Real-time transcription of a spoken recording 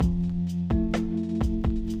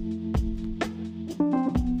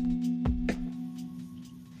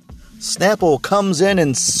Snapple comes in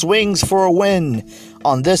and swings for a win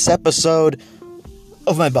on this episode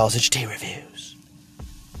of my Balsage Tea Reviews.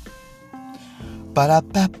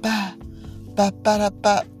 Ba-da-ba-ba,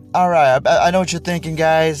 ba-ba-da-ba. Alright, I know what you're thinking,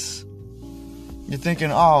 guys. You're thinking,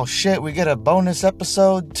 oh shit, we get a bonus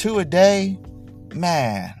episode, 2 a day?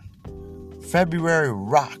 Man, February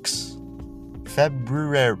rocks.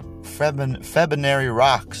 February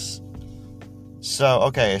rocks.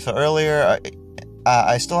 So earlier,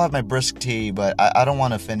 I still have my brisk tea, but I don't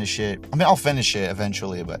want to finish it. I mean, I'll finish it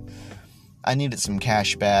eventually, but I needed some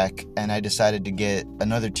cash back, and I decided to get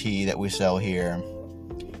another tea that we sell here.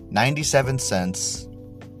 97 cents.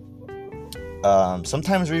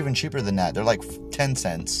 Sometimes they're even cheaper than that. They're like 10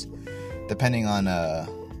 cents, depending on, I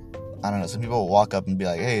don't know, some people will walk up and be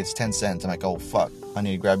like, hey, it's 10 cents. I'm like, oh, fuck, I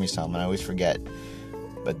need to grab me some, and I always forget.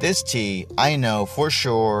 But this tea, I know for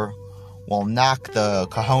sure, will knock the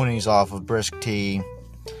cojones off of brisk tea.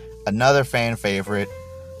 Another fan favorite,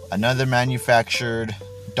 another manufactured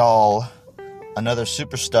doll, another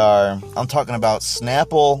superstar. I'm talking about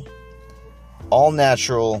Snapple all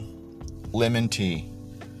natural lemon tea.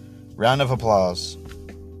 Round of applause.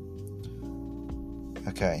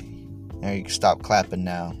 Okay, now you can stop clapping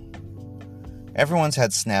now. Everyone's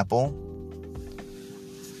had Snapple.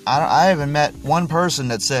 I haven't met one person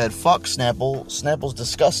that said, fuck Snapple, Snapple's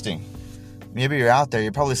disgusting. Maybe you're out there,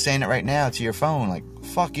 you're probably saying it right now to your phone, like,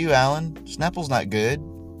 fuck you, Alan, Snapple's not good.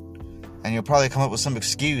 And you'll probably come up with some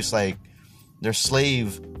excuse like, they're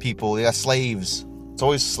slave people, they got slaves. It's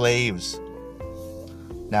always slaves.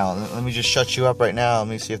 Now, let me just shut you up right now. Let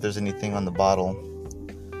me see if there's anything on the bottle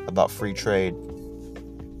about free trade.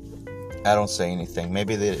 I don't say anything.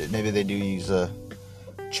 Maybe they do use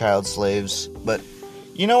child slaves. But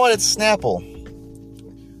you know what? It's Snapple.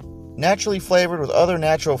 Naturally flavored with other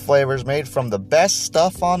natural flavors made from the best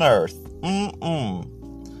stuff on earth.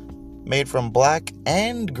 Made from black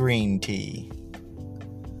and green tea.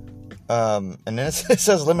 And then it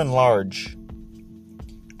says lemon large.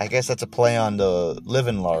 I guess that's a play on the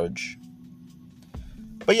living large.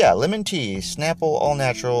 But yeah, lemon tea, Snapple, all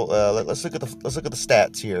natural. Let's look at the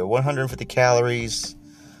stats here. 150 calories,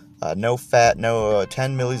 no fat, 10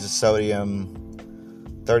 millis of sodium,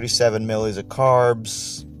 37 millis of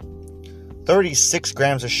carbs, 36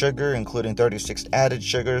 grams of sugar, including 36 added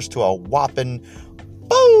sugars, to a whopping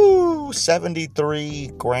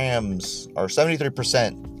 73 grams, or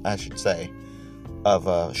 73%, I should say,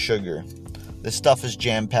 of sugar. This stuff is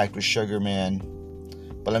jam-packed with sugar, man.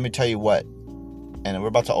 But let me tell you what. And we're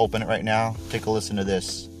about to open it right now. Take a listen to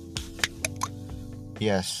this.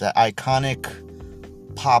 Yes, that iconic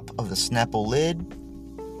pop of the Snapple lid.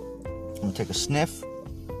 I'm going to take a sniff.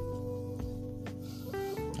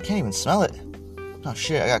 I can't even smell it. Oh,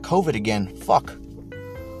 shit. I got COVID again. Fuck.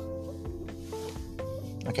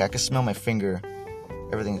 Okay, I can smell my finger.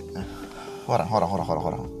 Everything. Hold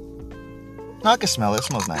on. No, I can smell it. It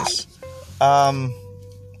smells nice.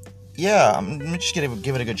 Yeah, I'm just gonna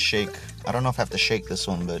give it a good shake. I don't know if I have to shake this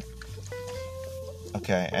one, but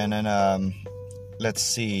okay. And then let's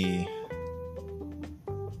see.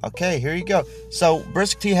 Okay, here you go. So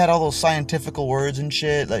brisk tea had all those scientific words and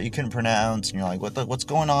shit that you couldn't pronounce, and you're like, what's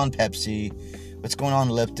going on, Pepsi? What's going on,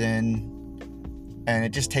 Lipton? And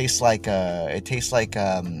it just tastes like I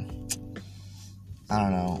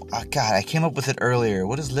don't know. Oh, God, I came up with it earlier.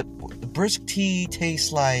 What does brisk tea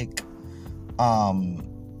taste like?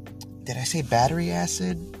 Did I say battery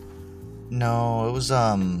acid? No, it was,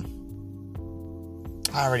 I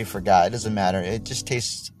already forgot. It doesn't matter. It just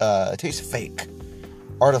tastes fake.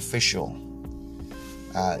 Artificial.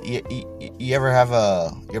 You ever have,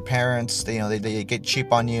 your parents, they get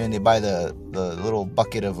cheap on you and they buy the little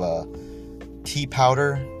bucket of, tea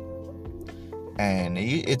powder? And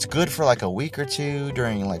it's good for like a week or two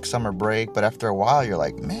during like summer break, but after a while you're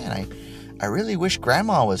like, man, I really wish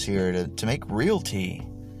grandma was here to make real tea.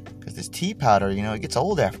 Because this tea powder, it gets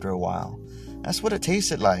old after a while. That's what it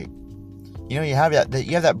tasted like. You have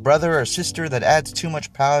that brother or sister that adds too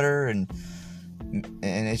much powder, and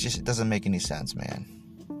it doesn't make any sense, man.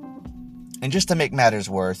 And just to make matters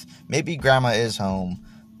worse, maybe grandma is home,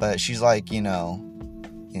 but she's like, she's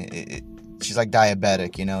like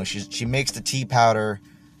diabetic, she makes the tea powder,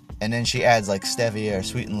 and then she adds like stevia or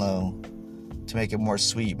sweet and low to make it more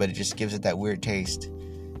sweet, but it just gives it that weird taste.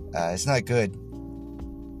 It's not good.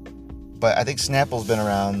 But I think Snapple's been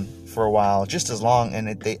around for a while, just as long, and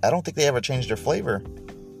I don't think they ever changed their flavor.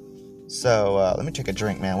 So let me take a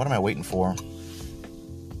drink, man. What am I waiting for?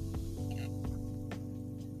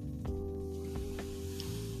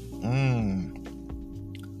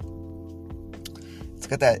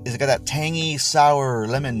 It's got that tangy, sour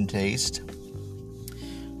lemon taste.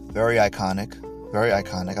 Very iconic. Very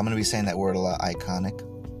iconic. I'm going to be saying that word a lot, iconic.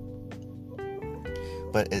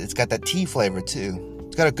 But it's got that tea flavor, too.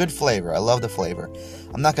 It's got a good flavor. I love the flavor.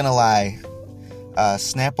 I'm not going to lie.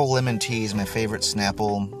 Snapple lemon tea is my favorite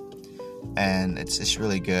Snapple. And it's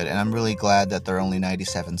really good. And I'm really glad that they're only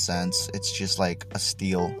 97 cents. It's just like a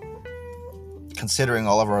steal. Considering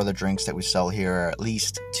all of our other drinks that we sell here are at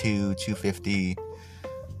least $2.50.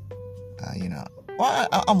 Well,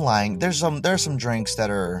 I'm lying. There's some drinks that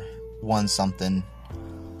are $1 something,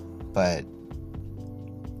 but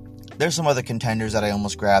there's some other contenders that I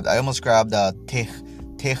almost grabbed. I almost grabbed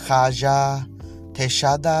Texada,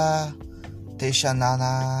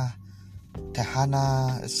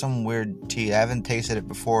 Tehana. It's some weird tea. I haven't tasted it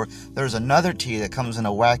before. There's another tea that comes in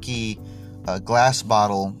a wacky glass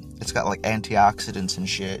bottle. It's got like antioxidants and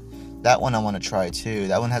shit. That one I want to try too.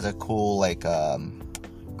 That one has a cool like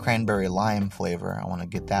cranberry lime flavor. I want to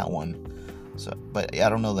get that one. So, but I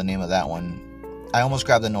don't know the name of that one. I almost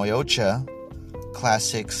grabbed the Noyocha,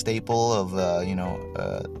 classic staple of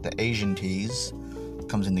the Asian teas.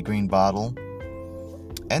 Comes in the green bottle.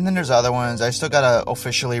 And then there's other ones. I still gotta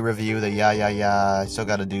officially review the I still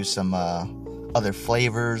gotta do some other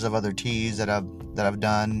flavors of other teas that I've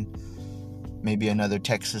done. Maybe another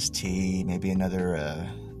Texas tea. Maybe another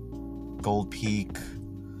Gold Peak.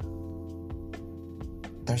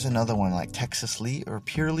 There's another one like Texas Leaf or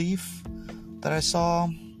Pure Leaf that I saw.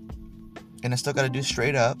 And I still gotta do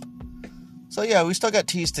straight up. So yeah, we still got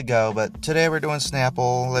teas to go. But today we're doing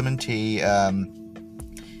Snapple lemon tea.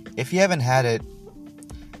 If you haven't had it,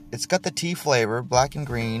 it's got the tea flavor, black and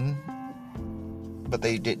green, but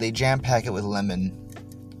they jam pack it with lemon.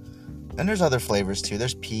 And there's other flavors too.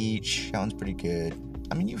 There's peach. That one's pretty good.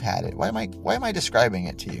 I mean, you've had it. Why am I describing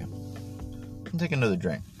it to you? I'll take another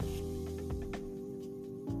drink.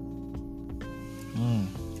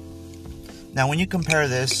 Now, when you compare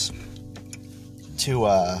this to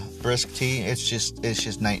brisk tea, it's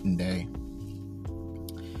just night and day.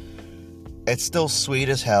 It's still sweet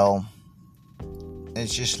as hell.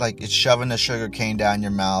 It's just like it's shoving the sugar cane down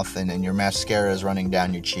your mouth, and your mascara is running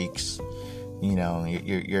down your cheeks. You know,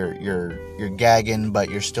 you're gagging, but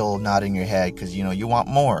you're still nodding your head because you want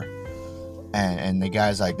more. And the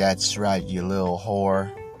guy's like, "That's right, you little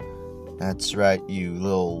whore. That's right, you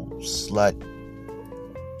little slut.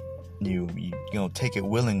 You take it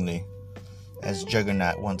willingly," as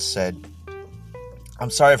Juggernaut once said. I'm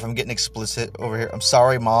sorry if I'm getting explicit over here. I'm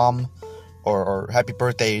sorry, Mom. Or happy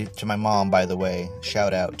birthday to my mom, by the way.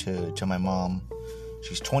 Shout out to my mom.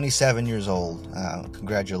 She's 27 years old.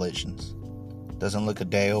 Congratulations. Doesn't look a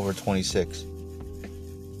day over 26.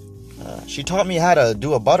 She taught me how to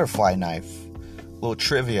do a butterfly knife. Little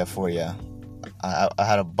trivia for you. I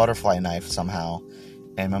had a butterfly knife somehow.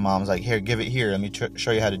 And my mom's like, "Here, give it here. Let me show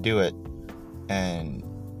you how to do it." And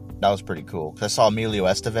that was pretty cool. Because I saw Emilio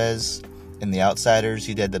Estevez in The Outsiders.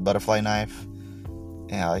 He did the butterfly knife.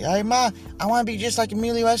 And I was like, "Hey, Ma, I want to be just like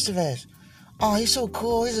Emilio Estevez. Oh, he's so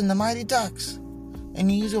cool. He's in the Mighty Ducks.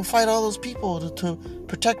 And he's going to fight all those people to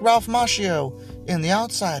protect Ralph Macchio in The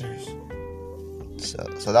Outsiders."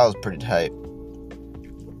 So that was pretty tight.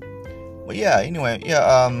 But yeah, anyway,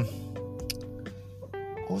 yeah,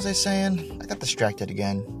 what was I saying? I got distracted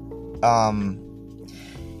again.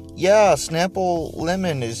 Yeah, Snapple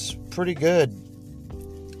Lemon is pretty good.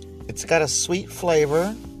 It's got a sweet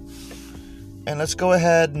flavor. And let's go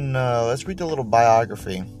ahead and let's read the little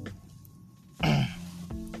biography.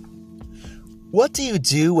 What do you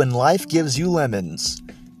do when life gives you lemons?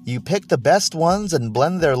 You pick the best ones and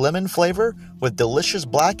blend their lemon flavor with delicious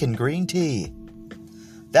black and green tea.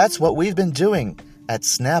 That's what we've been doing at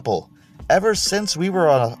Snapple ever since we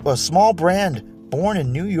were a small brand born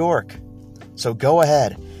in New York. So go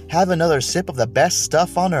ahead, have another sip of the best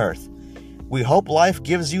stuff on earth. We hope life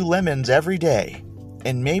gives you lemons every day,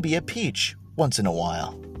 and maybe a peach once in a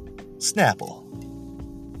while. Snapple.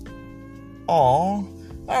 Aw.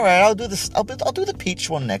 Alright, I'll do this. I'll do the peach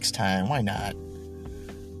one next time. Why not?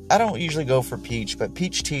 I don't usually go for peach, but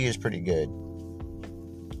peach tea is pretty good.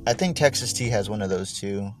 I think Texas tea has one of those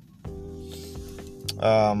too.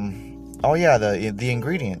 Oh yeah, the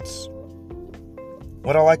ingredients.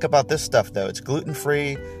 What I like about this stuff though, it's gluten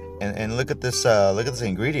free, and look at this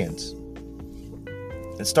ingredients.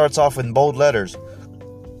 It starts off in bold letters.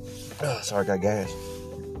 Sorry, I got gas.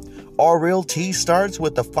 Our real tea starts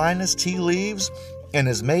with the finest tea leaves and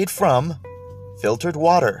is made from filtered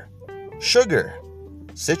water, sugar,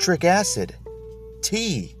 citric acid,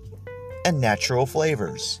 tea, and natural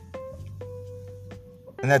flavors.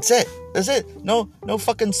 And that's it. That's it. No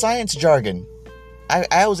fucking science jargon.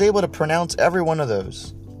 I was able to pronounce every one of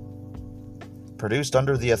those. Produced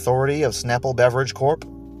under the authority of Snapple Beverage Corp.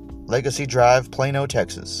 Legacy Drive, Plano,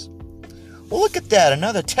 Texas. Well, look at that,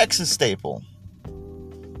 another Texas staple.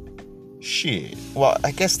 Shit. Well,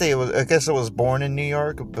 I guess it was born in New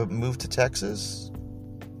York, but moved to Texas.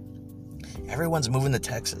 Everyone's moving to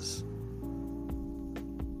Texas.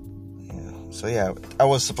 Yeah. So yeah, I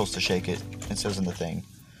was supposed to shake it. It says in the thing.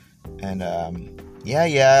 And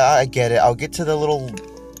yeah, I get it. I'll get to the little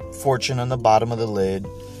fortune on the bottom of the lid.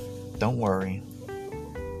 Don't worry.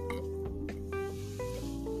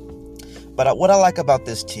 But what I like about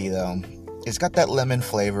this tea, though, it's got that lemon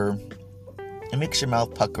flavor. It makes your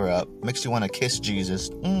mouth pucker up. Makes you want to kiss Jesus.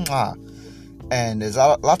 Mwah. And there's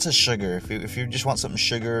lots of sugar. If you just want something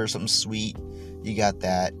sugar or something sweet, you got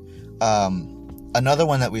that. Another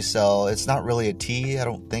one that we sell, it's not really a tea. I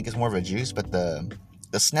don't think it's more of a juice, but the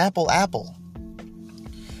Snapple apple.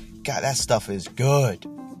 God, that stuff is good.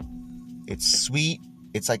 It's sweet.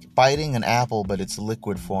 It's like biting an apple, but it's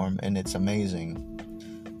liquid form, and it's amazing.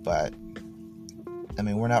 But I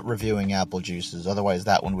mean, we're not reviewing apple juices. Otherwise,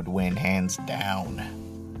 that one would win hands down.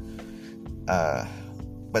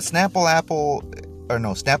 But Snapple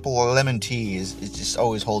lemon tea it just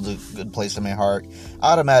always holds a good place in my heart.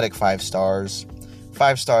 Automatic 5 stars.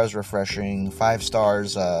 5 stars refreshing. 5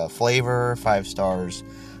 stars flavor. 5 stars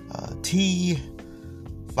tea.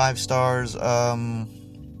 5 stars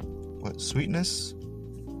sweetness.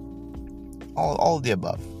 All of the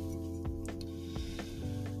above.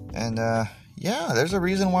 And yeah, there's a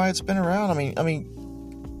reason why it's been around. I mean,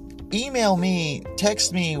 email me,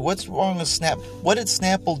 text me, what's wrong with Snap? What did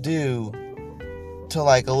Snapple do to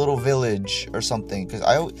like a little village or something?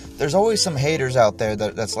 Because there's always some haters out there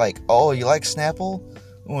that's like, oh, you like Snapple?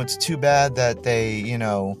 Oh, it's too bad that they,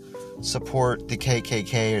 support the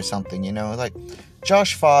KKK or something, Like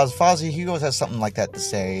Josh Fozzie, he always has something like that to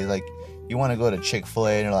say. Like, you want to go to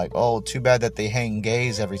Chick-fil-A and you're like, oh, too bad that they hang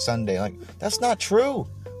gays every Sunday. Like, that's not true.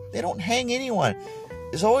 They don't hang anyone.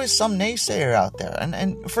 There's always some naysayer out there.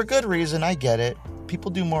 And for good reason, I get it.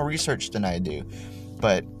 People do more research than I do.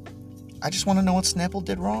 But I just want to know what Snapple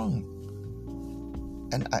did wrong.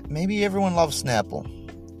 And maybe everyone loves Snapple.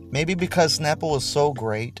 Maybe because Snapple is so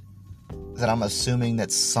great that I'm assuming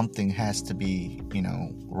that something has to be,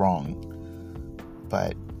 wrong.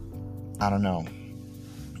 But I don't know.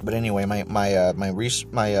 But anyway, my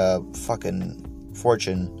fucking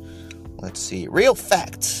fortune. Let's see. Real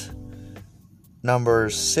fact. Number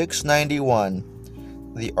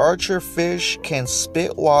 691. The archer fish can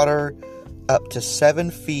spit water up to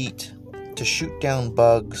 7 feet to shoot down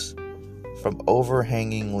bugs from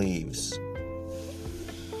overhanging leaves.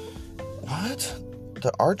 What?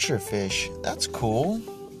 The archer fish? That's cool.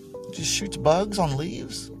 It just shoots bugs on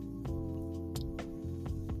leaves?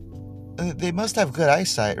 They must have good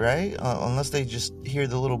eyesight, right? Unless they just hear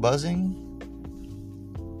the little buzzing.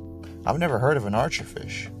 I've never heard of an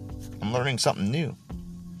archerfish. I'm learning something new.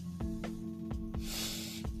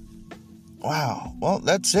 Wow. Well,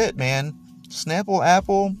 that's it, man. Snapple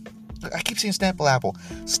apple. I keep saying Snapple apple.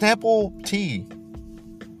 Snapple tea.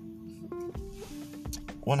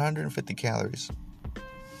 150 calories.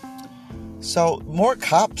 So, more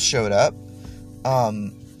cops showed up.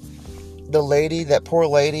 That poor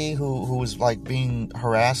lady who was like being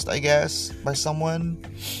harassed, I guess, by someone.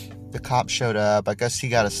 The cop showed up. I guess he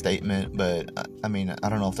got a statement, but I mean, I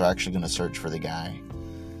don't know if they're actually going to search for the guy.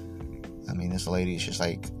 I mean, this lady's just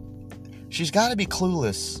like, she's got to be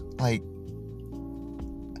clueless. Like,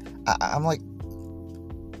 I'm like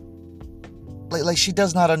she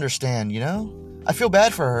does not understand, I feel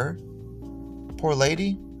bad for her, poor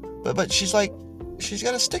lady, but she's like, she's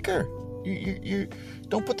got a sticker. You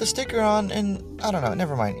don't put the sticker on, and I don't know.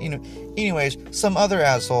 Never mind. Anyways, some other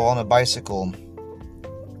asshole on a bicycle.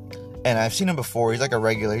 And I've seen him before. He's like a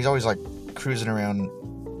regular. He's always like cruising around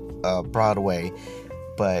Broadway,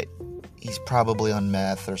 but he's probably on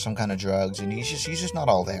meth or some kind of drugs, and he's just not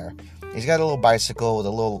all there. He's got a little bicycle with a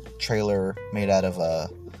little trailer made out of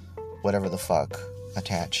whatever the fuck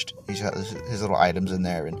attached. He's got his little items in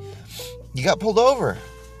there, and he got pulled over.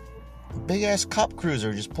 Big ass cop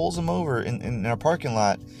cruiser just pulls him over in a parking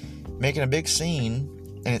lot, making a big scene.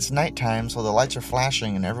 And it's nighttime, so the lights are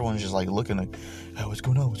flashing, and everyone's just like looking like, hey, what's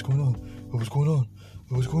going on? What's going on? What's going on?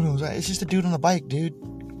 What's going on? It's just a dude on the bike, dude.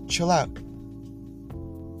 Chill out.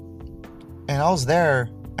 And I was there.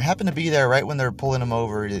 I happened to be there right when they're pulling him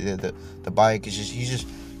over. The bike is he's just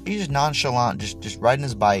nonchalant, just riding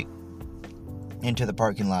his bike into the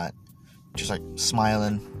parking lot, just like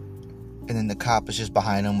smiling. And then the cop is just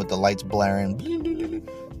behind him with the lights blaring,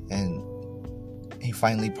 and he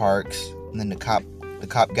finally parks. And then the cop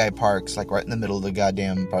guy parks like right in the middle of the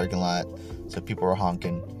goddamn parking lot, so people are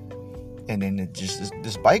honking. And then it just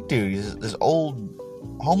this bike dude, this old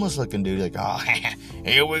homeless looking dude. Like, oh,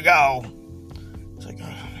 here we go. It's like, oh,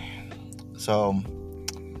 man. So,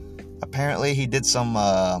 apparently he did some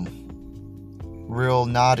real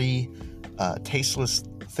naughty, tasteless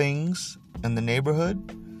things in the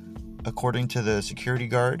neighborhood, according to the security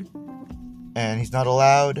guard. And he's not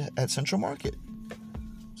allowed at Central Market.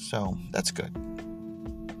 So, that's good.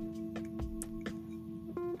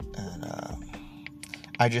 And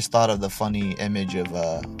I just thought of the funny image of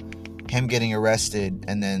him getting arrested,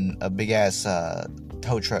 and then a big-ass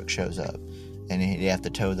tow truck shows up. And they have to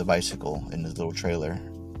tow the bicycle in his little trailer.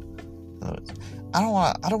 I don't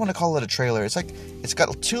want to call it a trailer. It's like it's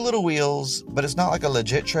got two little wheels, but it's not like a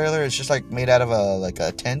legit trailer. It's just like made out of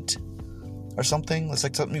a tent or something. It's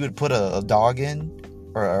like something you would put a dog in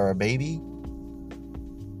or a baby.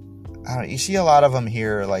 I don't know. You see a lot of them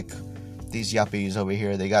here, like these yuppies over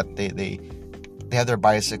here. They have their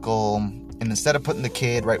bicycle, and instead of putting the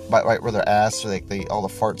kid right where their ass, so all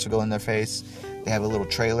the farts will go in their face, they have a little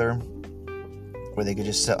trailer where they could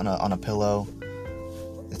just sit on a pillow.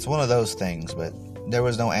 It's one of those things, but there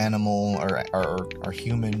was no animal or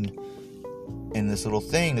human in this little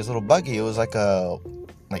thing, this little buggy. It was like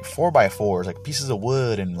 4x4s, like pieces of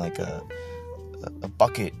wood and like a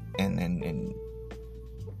bucket and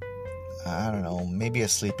I don't know, maybe a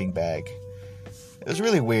sleeping bag. It was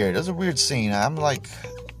really weird. It was a weird scene. I'm like,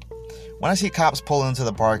 when I see cops pull into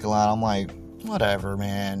the parking lot, I'm like, whatever,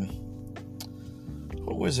 man.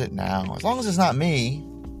 Who is it now? As long as it's not me.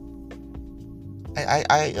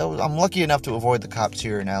 I'm lucky enough to avoid the cops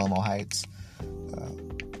here in Alamo Heights.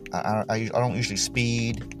 I don't usually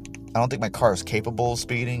speed. I don't think my car is capable of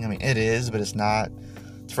speeding. I mean, it is, but it's not.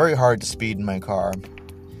 It's very hard to speed in my car.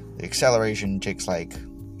 The acceleration takes like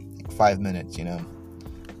 5 minutes, you know.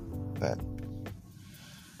 But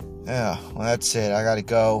yeah, well, that's it. I gotta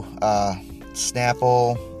go.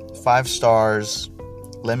 Snapple, 5 stars,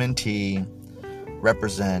 lemon tea,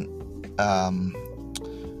 represent.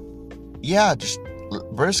 Yeah, just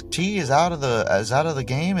Brisk Tea is out of the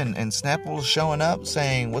game, and Snapple's showing up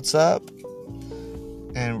saying what's up,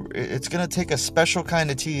 and it's gonna take a special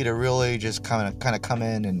kind of tea to really just kind of come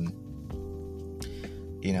in, and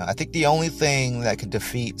you know, I think the only thing that could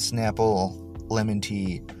defeat Snapple lemon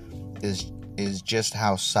tea is just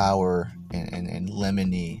how sour and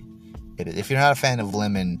lemony it is. If you're not a fan of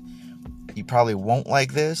lemon, you probably won't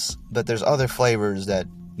like this, but there's other flavors that,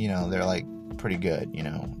 you know, they're like pretty good, you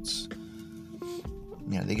know. It's,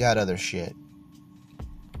 you know, they got other shit.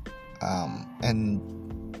 And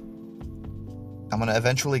I'm going to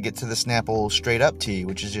eventually get to the Snapple straight up tea,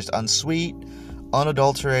 which is just unsweet,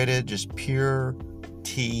 unadulterated, just pure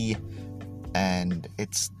tea. And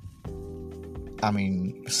it's, I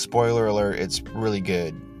mean, spoiler alert, it's really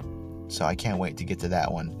good. So I can't wait to get to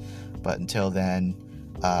that one. But until then,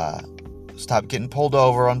 stop getting pulled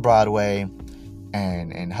over on Broadway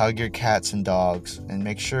and hug your cats and dogs, and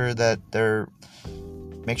make sure you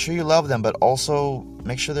love them, but also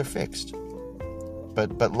make sure they're fixed.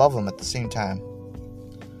 But love them at the same time.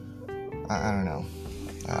 I don't know.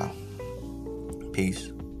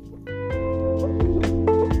 Peace.